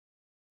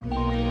Hey,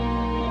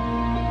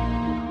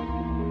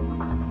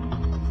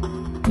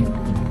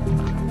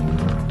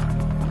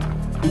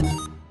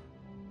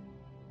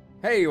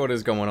 what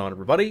is going on,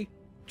 everybody?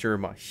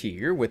 Jerma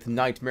here with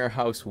Nightmare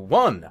House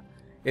 1.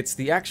 It's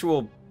the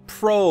actual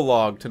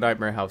prologue to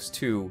Nightmare House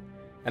 2.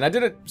 And I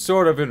did it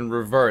sort of in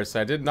reverse.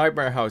 I did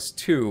Nightmare House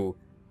 2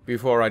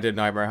 before I did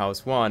Nightmare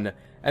House 1.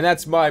 And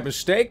that's my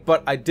mistake,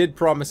 but I did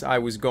promise I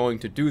was going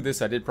to do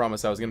this. I did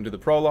promise I was going to do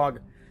the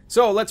prologue.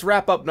 So let's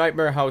wrap up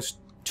Nightmare House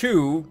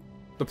 2,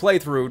 the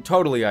playthrough,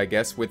 totally I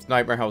guess, with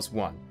Nightmare House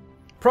 1.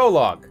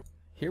 Prologue.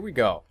 Here we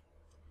go.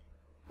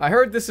 I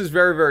heard this is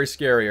very, very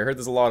scary. I heard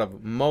there's a lot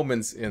of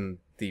moments in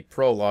the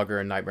prologue or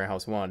in Nightmare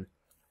House 1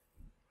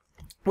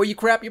 where you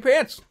crap your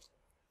pants.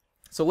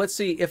 So let's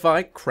see if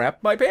I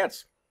crap my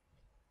pants.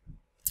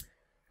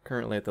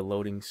 Currently at the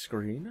loading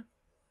screen.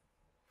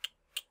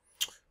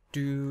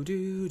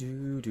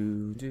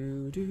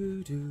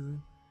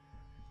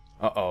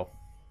 Uh-oh.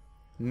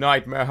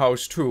 Nightmare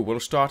House 2 will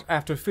start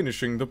after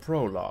finishing the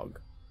prologue.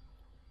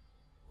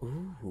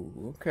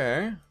 Ooh,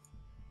 okay.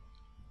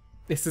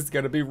 This is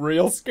gonna be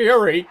real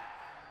scary.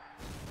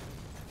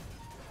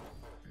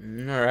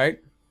 Alright.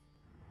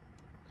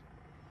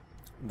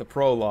 The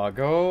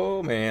prologue.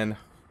 Oh, man.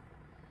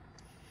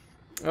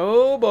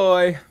 Oh,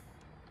 boy.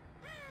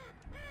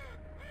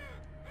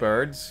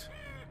 Birds.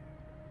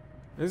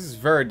 This is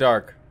very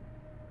dark.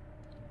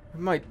 I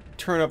might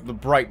turn up the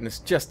brightness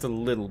just a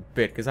little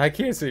bit, because I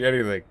can't see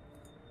anything.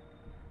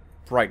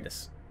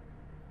 Brightness.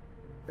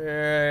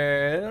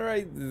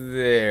 Right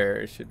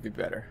there should be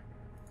better.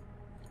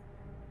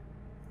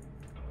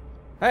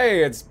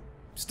 Hey, it's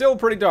still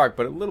pretty dark,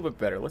 but a little bit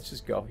better. Let's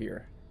just go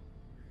here.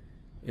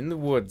 In the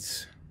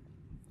woods.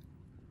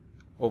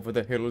 Over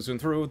the hills and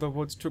through the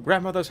woods to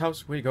grandmother's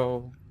house we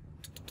go.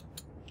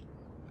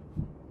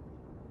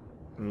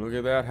 Look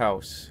at that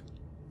house.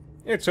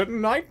 It's a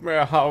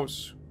nightmare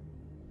house.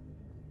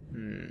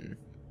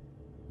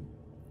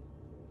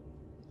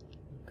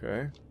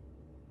 Okay.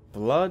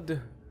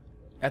 Blood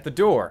at the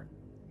door.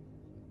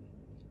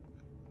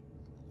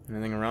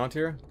 Anything around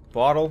here?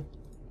 Bottle.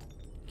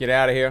 Get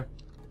out of here.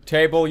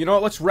 Table. You know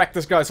what? Let's wreck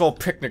this guy's whole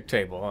picnic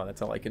table. Oh,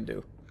 that's all I can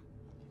do.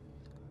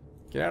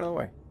 Get out of the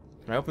way.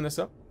 Can I open this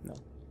up?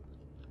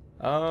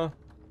 No.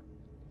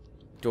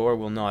 Door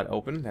will not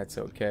open. That's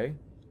okay.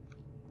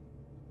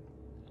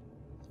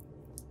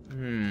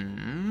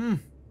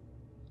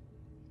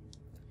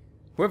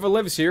 Whoever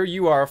lives here,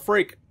 you are a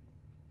freak.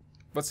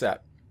 What's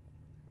that?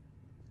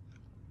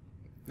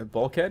 The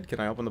bulkhead? Can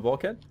I open the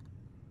bulkhead?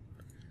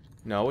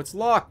 No, it's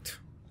locked.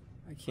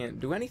 I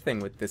can't do anything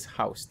with this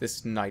house,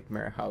 this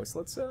nightmare house.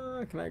 Let's,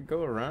 can I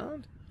go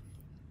around?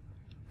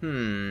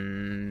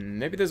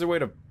 Maybe there's a way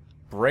to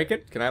break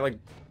it? Can I, like,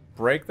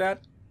 break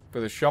that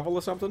with a shovel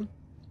or something?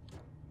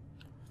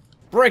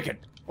 Break it!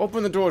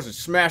 Open the doors and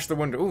smash the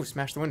window. Ooh,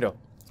 smash the window.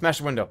 Smash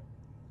the window.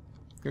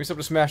 Give me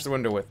something to smash the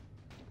window with.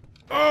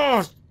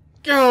 Oh!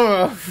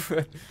 Oh!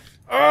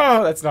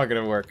 Oh, that's not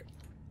gonna work.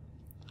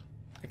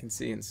 I can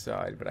see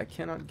inside, but I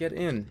cannot get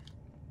in.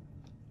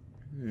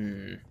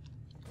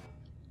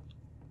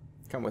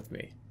 Come with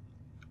me.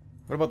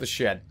 What about the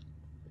shed?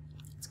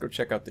 Let's go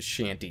check out the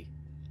shanty.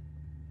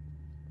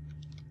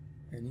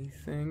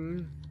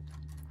 Anything?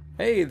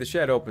 Hey, the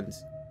shed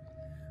opens.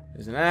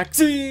 There's an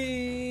axe.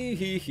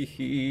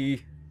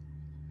 A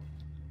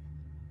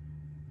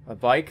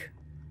bike.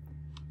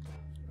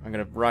 I'm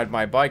gonna ride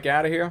my bike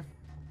out of here.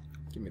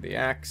 Give me the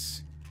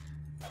axe.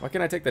 Why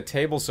can't I take the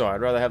table saw?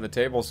 I'd rather have the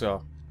table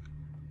saw.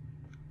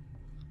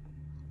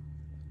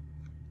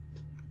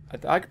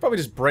 I could probably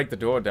just break the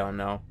door down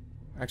now.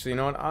 Actually, you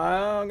know what?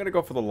 I'm gonna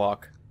go for the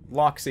lock.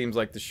 Lock seems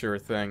like the sure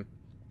thing.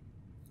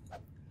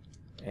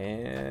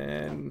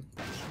 And...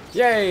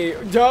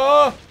 yay!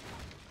 Duh!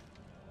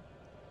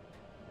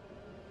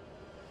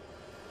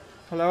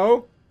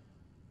 Hello?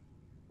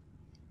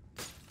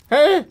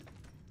 Hey!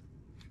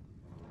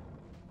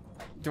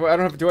 Do I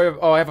have,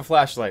 oh, I have a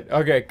flashlight.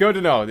 Okay, good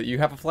to know that you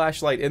have a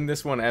flashlight in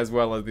this one as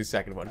well as the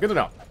second one. Good to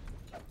know.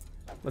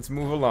 Let's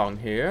move along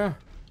here.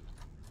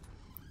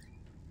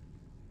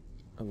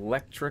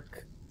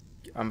 Electric.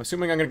 I'm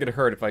assuming I'm gonna get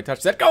hurt if I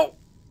touch that. Go!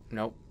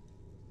 Nope.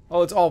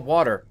 Oh, it's all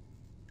water.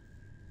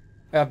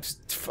 I'm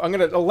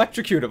gonna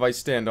electrocute if I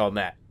stand on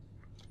that.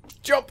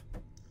 Jump!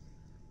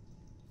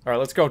 Alright,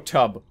 let's go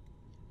tub.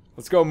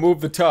 Let's go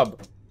move the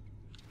tub.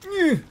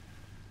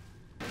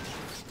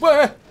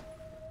 What?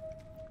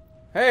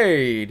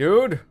 Hey,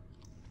 dude.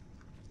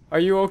 Are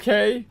you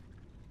okay?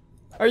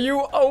 Are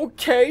you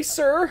okay,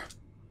 sir?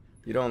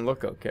 You don't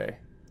look okay.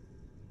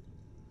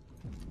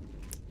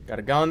 Got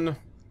a gun.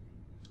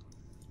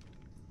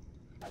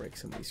 Break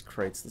some of these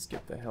crates. Let's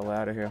get the hell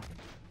out of here.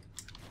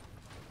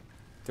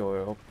 Door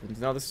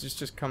opens. Now this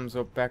just comes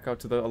up back out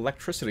to the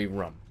electricity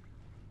room.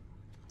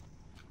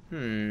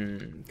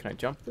 Can I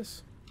jump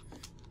this?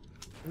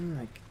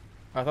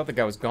 I thought the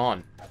guy was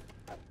gone.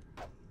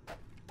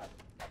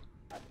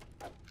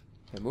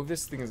 Okay, move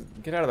this thing.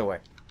 Get out of the way.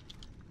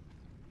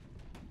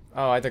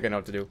 Oh, I think I know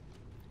what to do.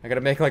 I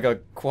gotta make like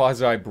a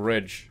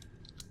quasi-bridge.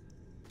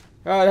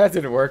 Oh, that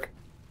didn't work.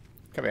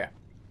 Come here.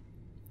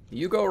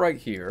 You go right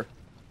here,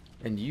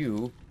 and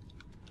you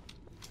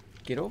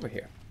get over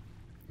here.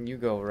 And you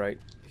go right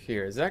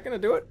here. Is that gonna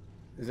do it?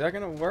 Is that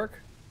gonna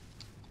work?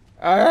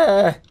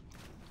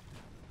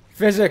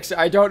 Physics,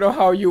 I don't know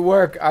how you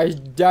work. Come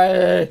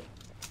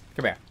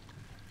here.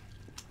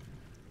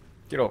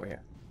 Get over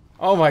here.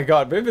 Oh my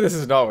god, maybe this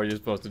is not what you're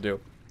supposed to do.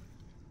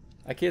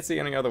 I can't see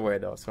any other way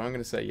though, so I'm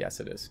gonna say yes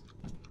it is.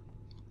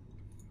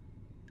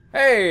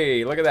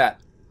 Hey, look at that.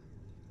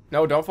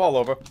 No, don't fall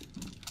over.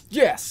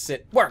 Yes,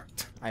 it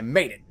worked. I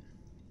made it.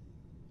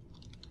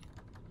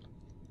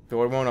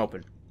 Door won't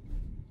open.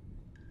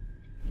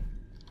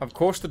 Of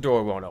course the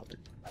door won't open.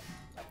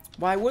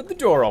 Why would the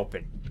door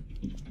open?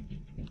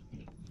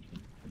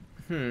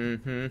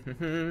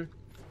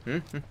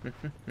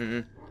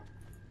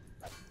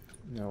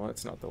 No,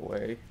 that's not the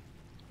way.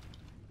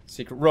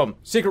 Secret room.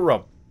 Secret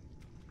room.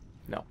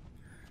 No.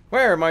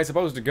 Where am I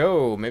supposed to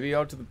go? Maybe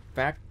out to the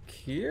back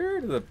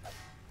here? To the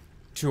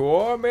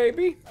door,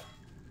 maybe?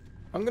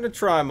 I'm gonna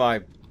try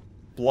my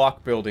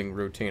block building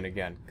routine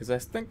again, because I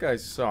think I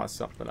saw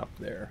something up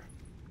there.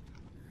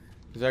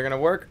 Is that gonna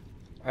work?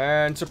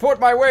 And support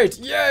my weight!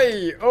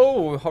 Yay!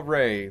 Oh,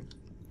 hooray.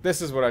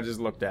 This is what I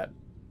just looked at.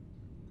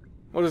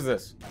 What is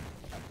this?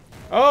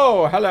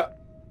 Oh, hello.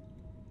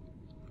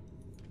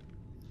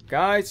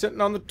 Guy sitting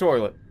on the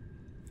toilet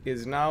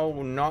is now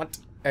not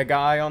a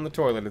guy on the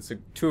toilet. It's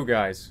two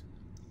guys.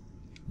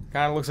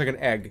 Kind of looks like an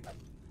egg.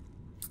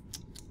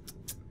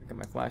 Got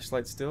my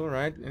flashlight still,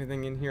 right?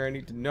 Anything in here I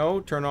need to know?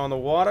 Turn on the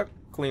water.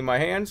 Clean my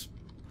hands.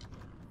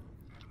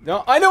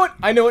 No, I knew it!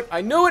 I knew it!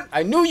 I knew it!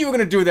 I knew you were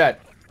gonna do that!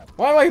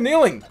 Why am I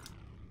kneeling?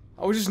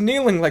 I was just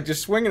kneeling, like,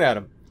 just swinging at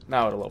him.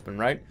 Now it'll open,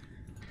 right?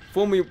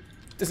 Fool me.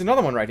 There's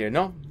another one right here,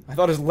 no? I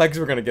thought his legs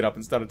were gonna get up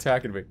and start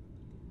attacking me.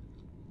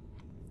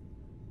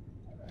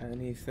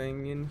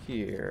 Anything in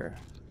here?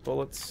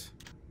 Bullets.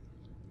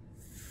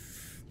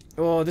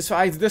 Oh, this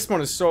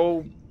one is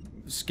so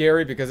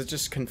scary because it's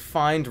just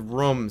confined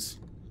rooms.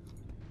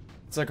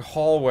 It's like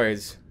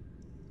hallways.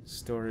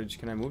 Storage.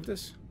 Can I move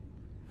this?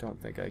 Don't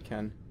think I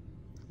can.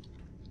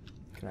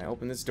 Can I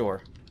open this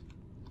door?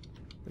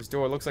 This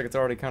door looks like it's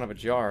already kind of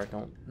ajar. I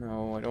don't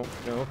know. I don't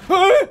know.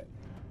 Ah!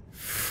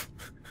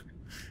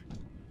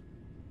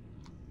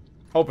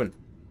 Open.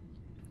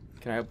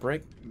 Can I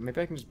break? Maybe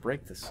I can just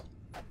break this.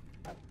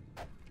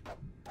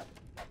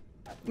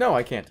 No,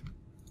 I can't.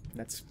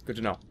 That's good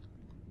to know.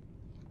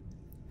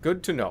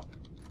 Good to know.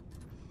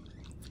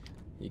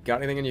 You got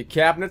anything in your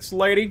cabinets,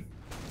 lady?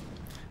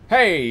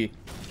 Hey!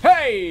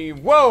 Hey!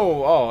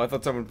 Whoa! Oh, I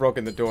thought someone broke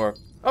in the door.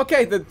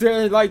 Okay,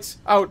 the lights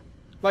out.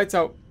 Lights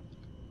out.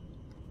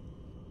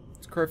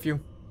 It's curfew.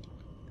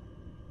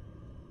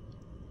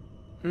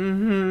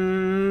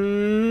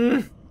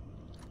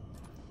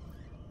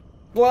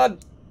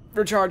 Blood!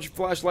 Recharge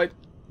flashlight.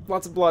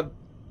 Lots of blood.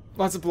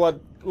 Lots of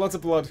blood. Lots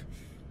of blood.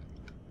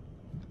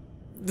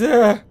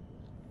 Duh.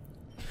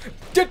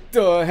 Get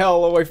the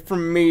hell away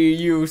from me,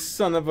 you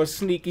son of a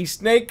sneaky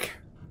snake!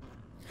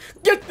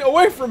 Get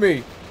away from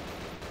me!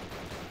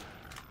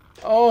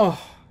 Oh.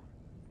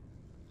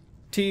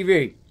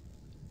 TV.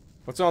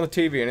 What's on the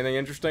TV? Anything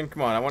interesting?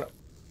 Come on, I want to...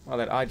 Oh,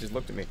 that eye just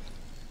looked at me.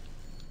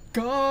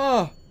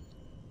 Gah!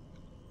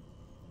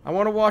 I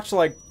want to watch,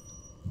 like,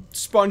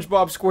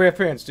 SpongeBob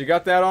SquarePants. Do you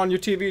got that on your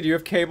TV? Do you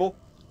have cable?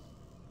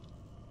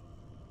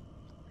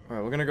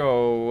 Alright, I'm gonna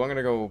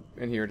go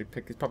in here to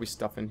pick... There's probably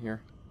stuff in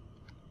here.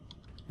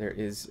 There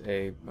is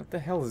a... What the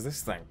hell is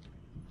this thing?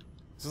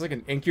 Is this like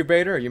an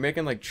incubator? Are you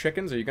making, like,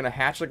 chickens? Are you gonna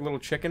hatch, like, little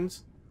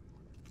chickens?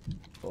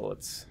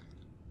 Bullets.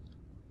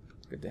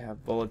 Good to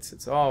have bullets.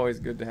 It's always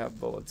good to have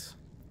bullets.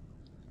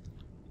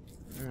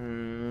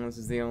 This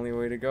is the only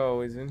way to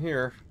go, is in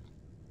here.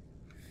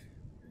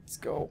 Let's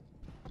go.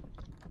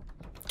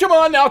 Come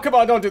on now! Come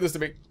on! Don't do this to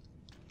me!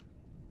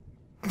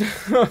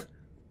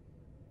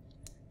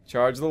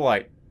 Charge the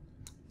light.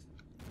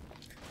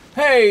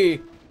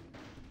 Hey!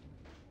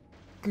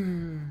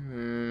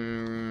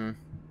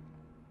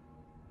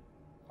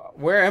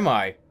 Where am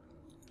I?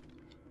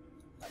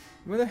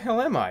 Where the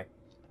hell am I?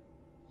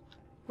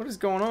 What is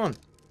going on?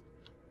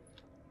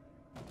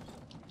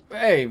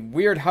 Hey,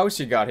 weird house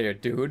you got here,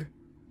 dude.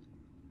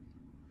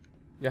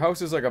 Your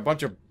house is like a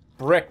bunch of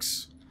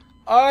bricks.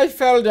 I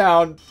fell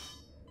down.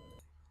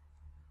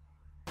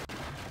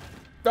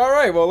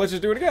 Alright, well, let's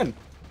just do it again.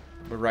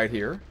 We're right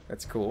here.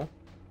 That's cool.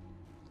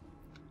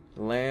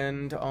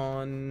 Land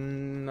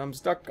on... I'm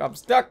stuck. I'm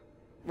stuck.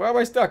 Why am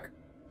I stuck?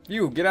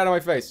 You, get out of my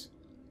face.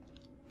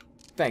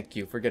 Thank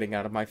you for getting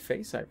out of my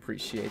face. I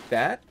appreciate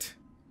that.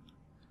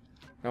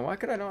 Now, why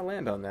could I not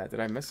land on that? Did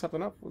I mess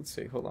something up? Let's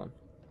see. Hold on.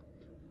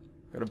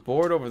 Got a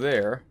board over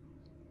there.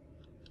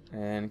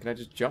 And can I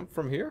just jump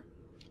from here?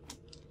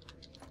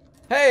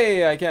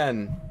 Hey, I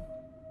can.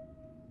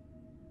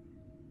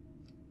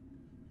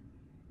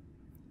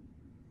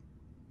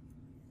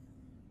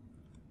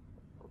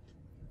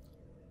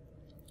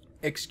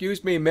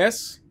 Excuse me,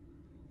 miss.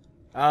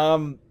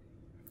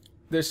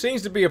 There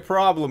seems to be a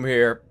problem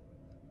here.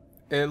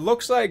 It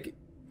looks like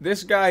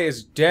this guy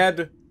is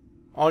dead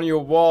on your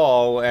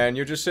wall, and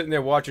you're just sitting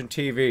there watching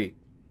TV.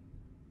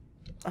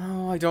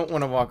 Oh, I don't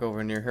want to walk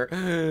over near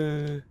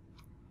her.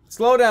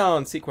 Slow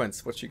down,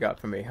 sequence. What you got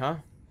for me, huh?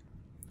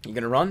 You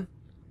gonna run?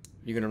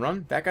 You gonna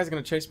run? That guy's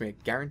gonna chase me,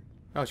 Garen.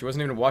 Oh, she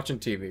wasn't even watching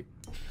TV.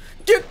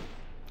 Get!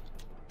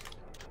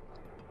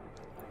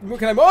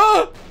 Can I?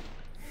 Oh!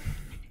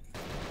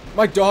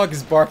 My dog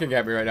is barking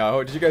at me right now.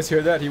 Oh, did you guys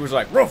hear that? He was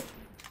like, "Roof!"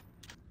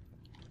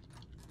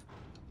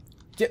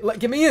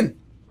 Get me in!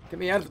 Get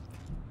me out of...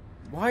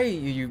 Why are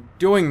you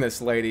doing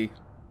this, lady?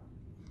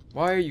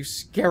 Why are you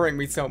scaring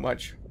me so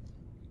much?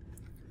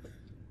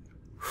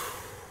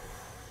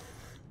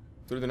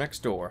 Through the next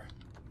door.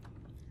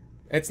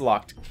 It's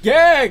locked.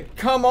 Gag!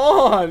 Come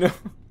on!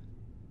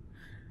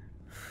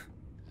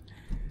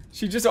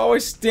 She's just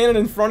always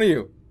standing in front of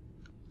you.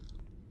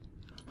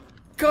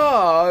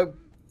 God!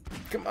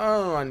 Come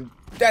on!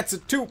 That's a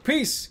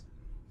two-piece!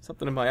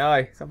 Something in my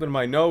eye, something in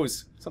my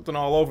nose, something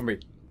all over me.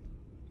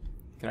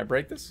 Can I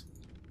break this?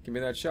 Give me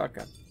that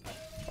shotgun.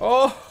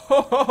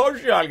 Oh,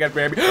 shotgun,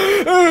 baby!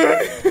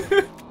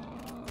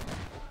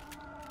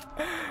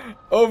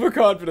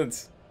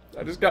 Overconfidence.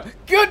 I just got...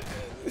 Good!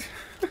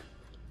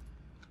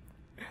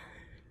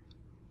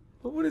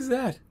 But what is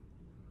that?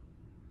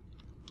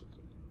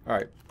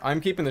 Alright, I'm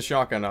keeping the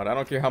shotgun out. I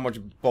don't care how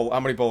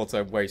many bullets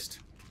I waste.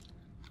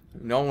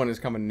 No one is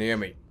coming near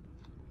me.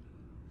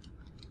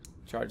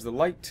 Charge the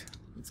light.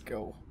 Let's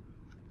go.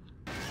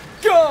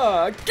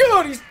 God!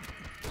 God! He's...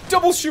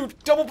 Double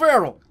shoot! Double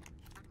barrel!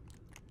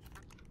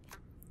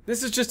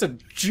 This is just a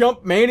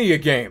jump mania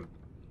game.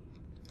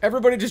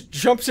 Everybody just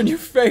jumps in your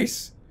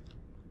face.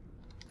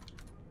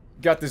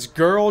 Got this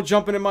girl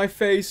jumping in my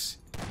face.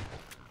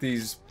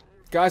 These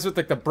guys with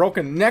like the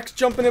broken necks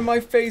jumping in my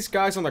face.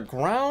 Guys on the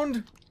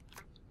ground.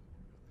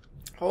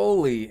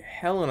 Holy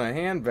hell in a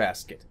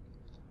handbasket.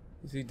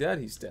 Is he dead?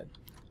 He's dead.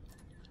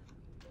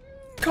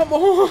 Come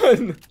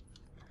on!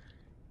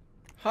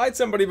 Hide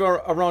somebody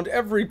around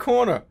every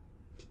corner.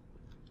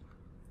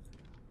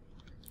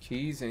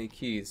 Keys? Any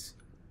keys?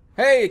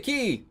 Hey, a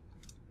key!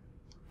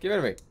 Give it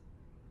to me.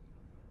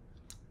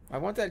 I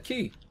want that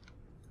key.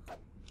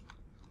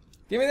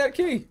 Give me that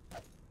key.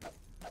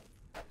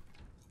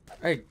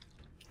 Hey,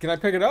 can I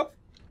pick it up?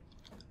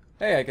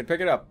 Hey, I can pick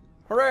it up.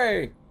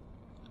 Hooray!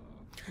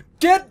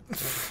 Get!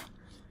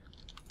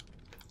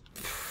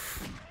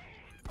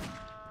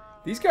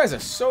 These guys are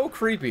so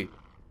creepy.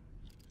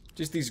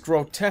 Just these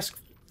grotesque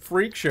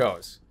freak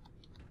shows.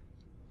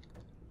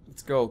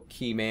 Let's go,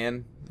 key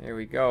man. There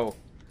we go.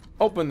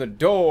 Open the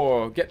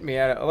door. Get me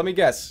out of... Let me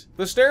guess.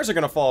 The stairs are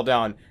gonna fall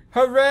down.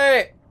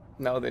 Hooray!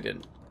 No, they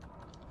didn't.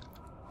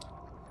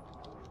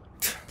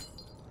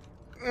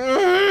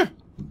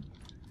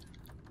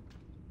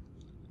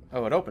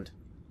 Oh, it opened.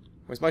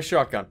 Where's my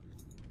shotgun?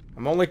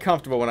 I'm only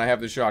comfortable when I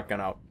have the shotgun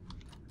out.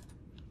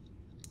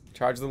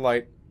 Charge the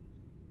light.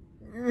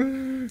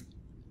 Another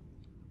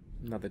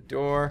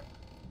door.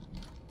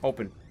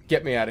 Open.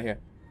 Get me out of here.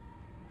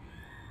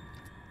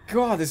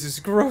 God, this is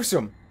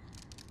gruesome.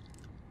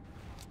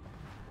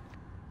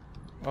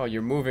 Oh,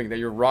 you're moving.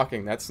 You're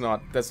rocking. That's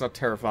not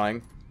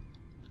terrifying.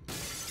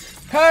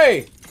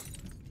 Hey!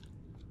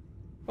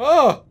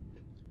 Oh!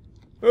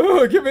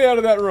 Oh, get me out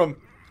of that room.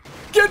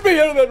 Get me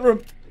out of that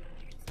room.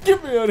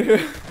 Get me out of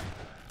here.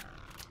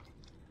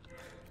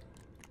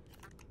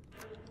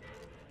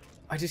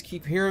 I just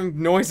keep hearing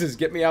noises.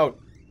 Get me out.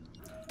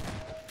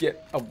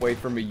 Get away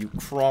from me, you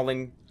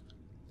crawling...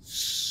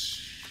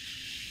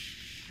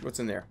 What's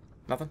in there?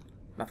 Nothing?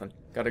 Nothing.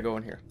 Gotta go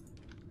in here.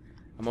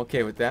 I'm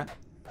okay with that.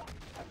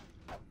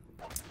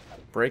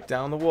 Break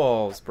down the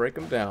walls. Break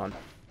them down.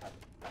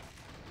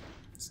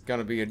 It's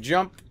gonna be a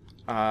jump.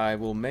 I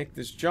will make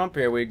this jump.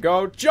 Here we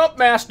go. Jump,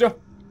 master!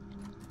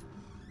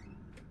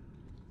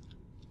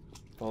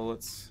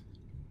 Bullets.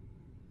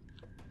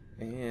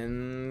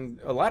 And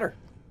a ladder.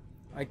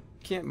 I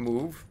can't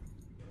move.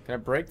 Can I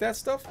break that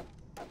stuff?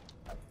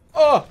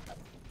 Oh!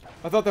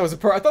 I thought that was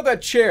a I thought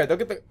that chair. They'll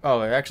get the...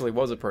 Oh, it actually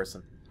was a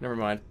person. Never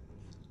mind.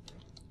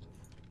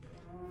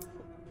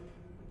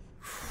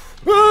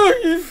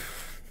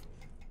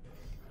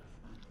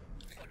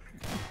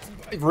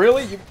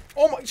 Really? You...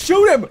 Oh my...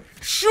 Shoot him!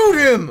 Shoot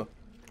him!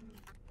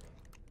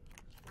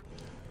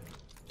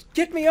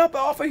 Get me up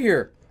off of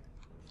here!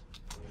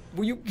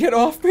 Will you get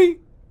off me?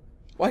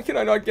 Why can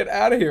I not get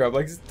out of here? I'm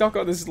like stuck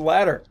on this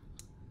ladder.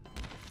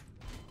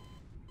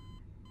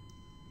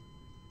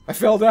 I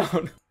fell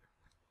down.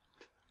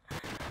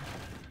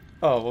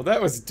 Oh, well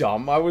that was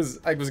dumb. I was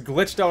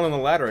glitched out on the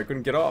ladder. I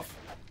couldn't get off.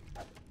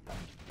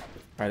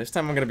 Alright, this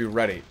time I'm gonna be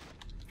ready.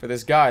 For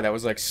this guy that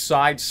was like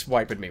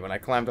side-swiping me when I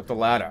climbed up the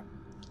ladder.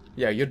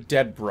 Yeah, you're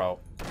dead, bro.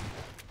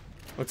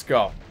 Let's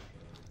go.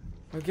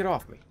 Oh, get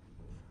off me.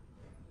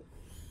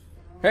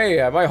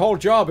 Hey, my whole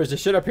job is to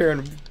sit up here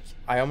and...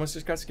 I almost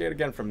just got scared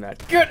again from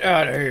that. Get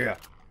out of here!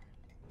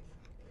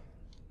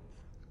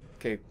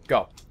 Okay,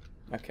 go.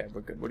 Okay,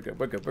 we're good, we're good,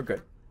 we're good, we're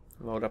good.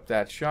 Load up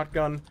that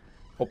shotgun.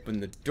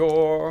 Open the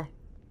door.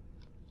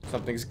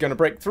 Something's gonna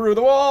break through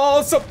the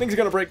walls! Something's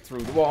gonna break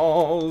through the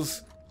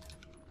walls!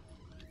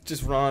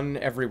 Just run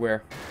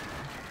everywhere.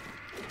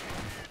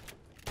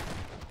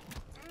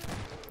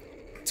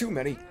 Too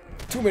many.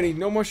 Too many.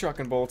 No more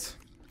shotgun bolts.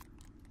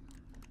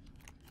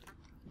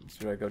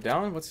 Should I go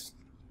down?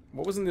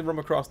 What was in the room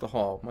across the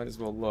hall? Might as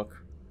well look.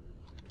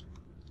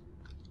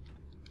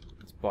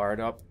 It's barred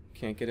up.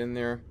 Can't get in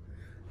there.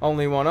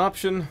 Only one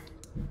option.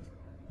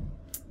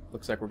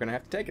 Looks like we're gonna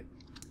have to take it.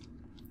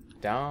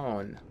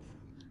 Down.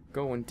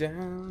 Going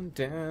down,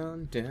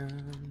 down,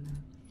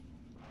 down.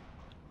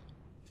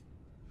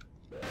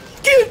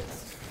 Get!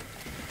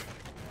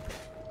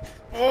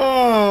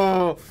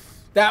 Oh!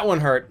 That one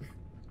hurt.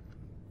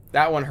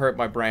 That one hurt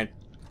my brain.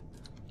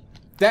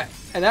 That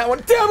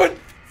one. Damn it!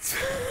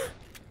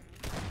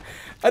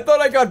 I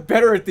thought I got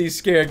better at these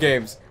scare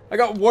games. I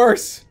got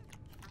worse.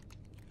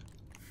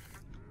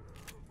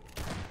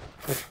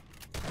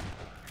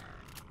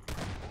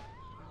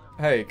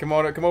 Hey, come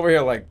on, come over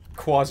here, like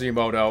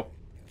Quasimodo.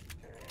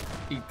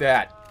 Eat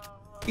that.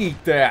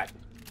 Eat that.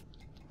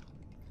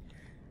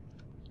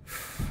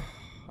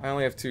 I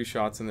only have 2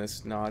 shots in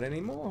this. Not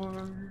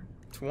anymore.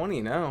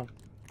 20 now.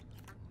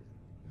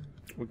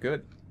 We're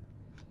good.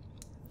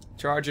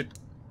 Charge it.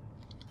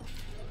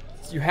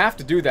 You have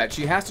to do that.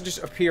 She has to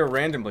just appear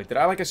randomly. Did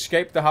I, like,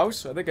 escape the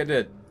house? I think I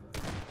did.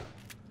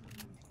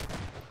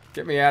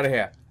 Get me out of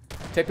here.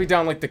 Take me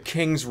down, like, the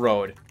King's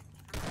Road.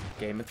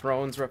 Game of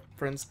Thrones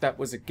reference. That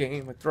was a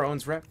Game of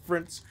Thrones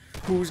reference.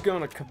 Who's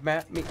gonna come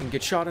at me and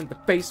get shot in the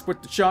face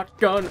with the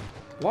shotgun?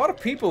 A lot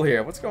of people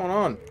here. What's going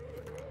on?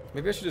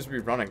 Maybe I should just be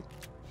running.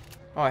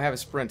 Oh, I have a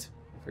sprint.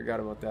 Forgot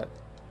about that.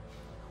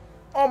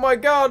 Oh my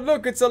god,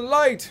 look, it's a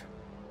light!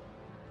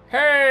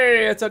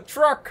 Hey, it's a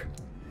truck!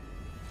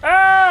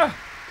 Ah!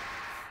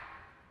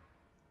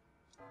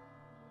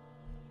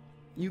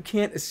 You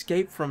can't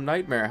escape from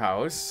Nightmare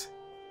House.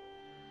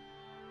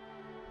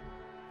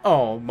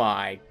 Oh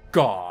my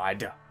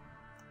god.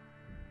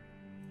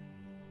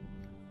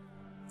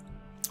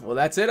 Well,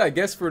 that's it, I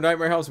guess, for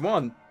Nightmare House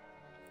 1.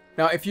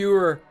 Now, if you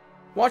were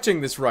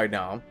watching this right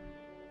now,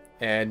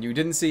 and you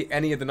didn't see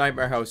any of the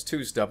Nightmare House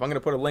 2 stuff, I'm going to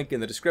put a link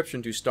in the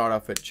description to start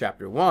off at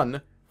Chapter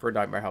 1 for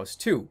Nightmare House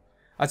 2.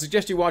 I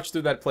suggest you watch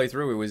through that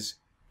playthrough. It was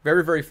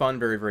very, very fun,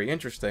 very, very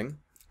interesting.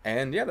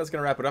 And yeah, that's going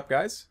to wrap it up,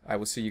 guys. I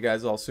will see you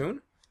guys all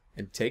soon.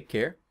 And take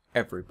care,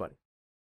 everybody.